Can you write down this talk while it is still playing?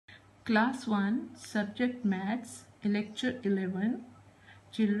Class 1, Subject Maths, Lecture 11.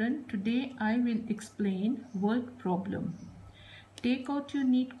 Children, today I will explain word problem. Take out your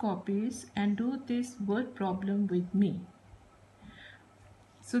neat copies and do this word problem with me.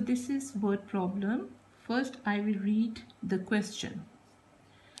 So this is word problem. First I will read the question.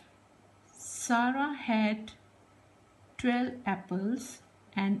 Sarah had 12 apples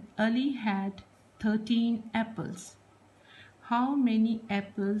and Ali had 13 apples. How many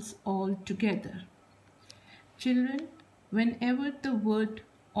apples altogether? Children, whenever the word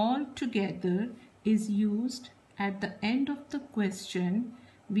altogether is used at the end of the question,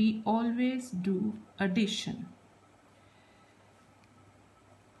 we always do addition.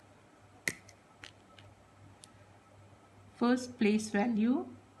 First, place value.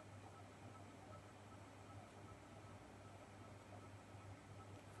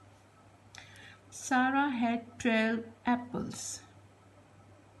 Sarah had 12 apples.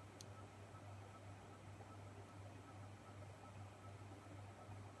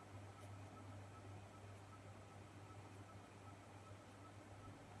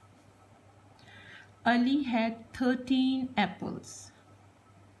 Ali had 13 apples.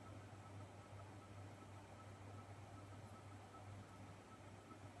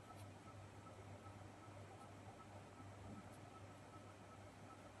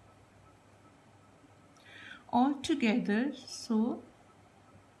 All together, so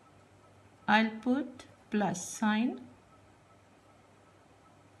I'll put plus sign.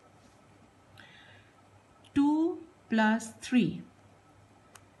 2 plus 3,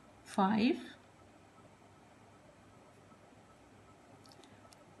 5.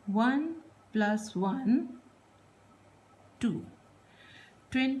 1 plus 1, 2.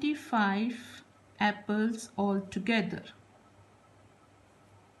 25 apples altogether.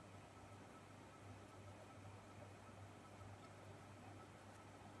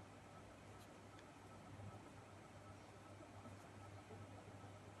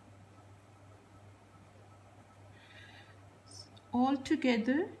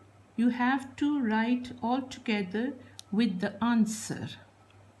 Altogether, you have to write altogether with the answer.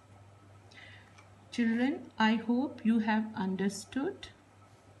 Children, I hope you have understood.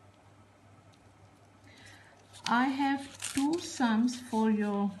 I have two sums for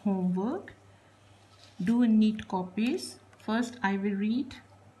your homework. Do neat copies. First, I will read.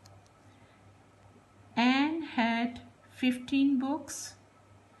 Anne had 15 books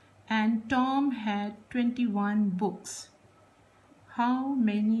and Tom had 21 books. How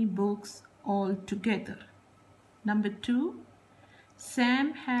many books altogether? Number 2,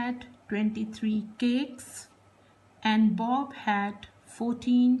 Sam had 23 cakes and Bob had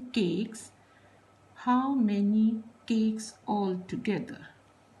 14 cakes. How many cakes altogether?